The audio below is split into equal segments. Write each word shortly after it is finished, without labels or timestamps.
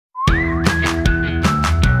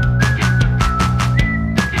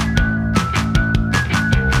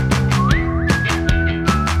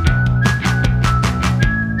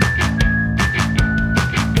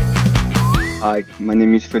My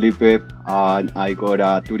name is Felipe, and I got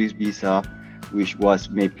a tourist visa, which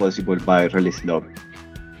was made possible by RelisLaw.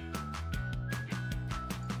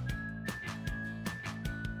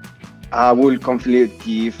 I will confidently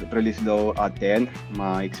give RelisLaw a 10.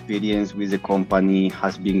 My experience with the company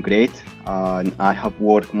has been great, and I have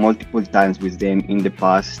worked multiple times with them in the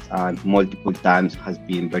past, and multiple times has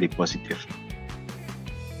been very positive.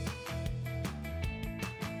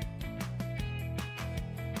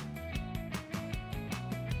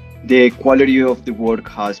 The quality of the work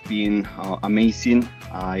has been amazing.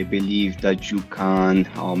 I believe that you can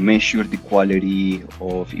measure the quality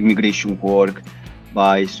of immigration work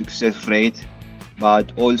by success rate,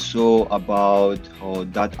 but also about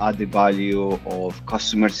that added value of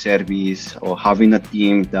customer service or having a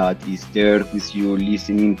team that is there with you,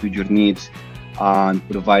 listening to your needs and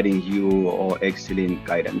providing you excellent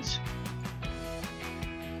guidance.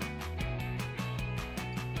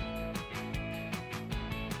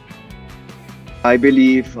 I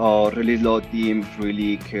believe our RelisLaw team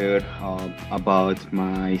really care about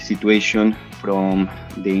my situation from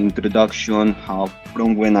the introduction,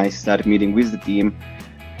 from when I start meeting with the team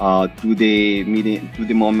to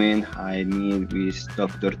the moment I meet with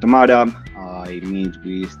Dr. Tamara. I meet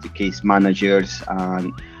with the case managers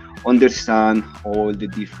and understand all the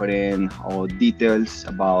different details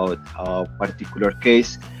about a particular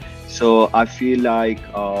case. So I feel like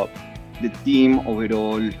the team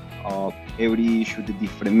overall, every issue, the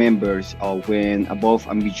different members went above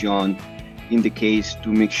and beyond in the case to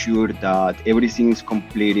make sure that everything is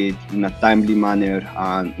completed in a timely manner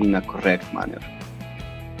and in a correct manner.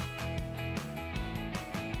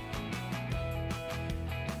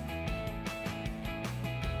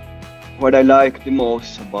 What I like the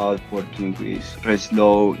most about working with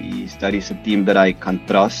RelisLaw is that it's a team that I can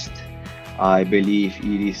trust. I believe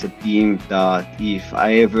it is a team that if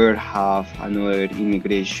I ever have another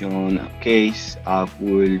immigration case, I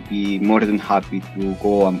will be more than happy to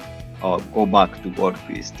go back to work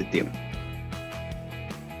with the team.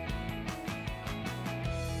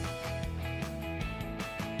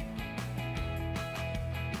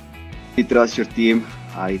 I trust your team.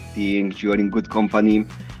 I think you are in good company.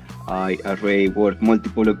 I already worked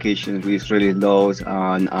multiple occasions with RelisLaw,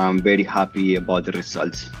 and I'm very happy about the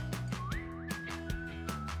results.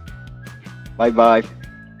 Bye bye.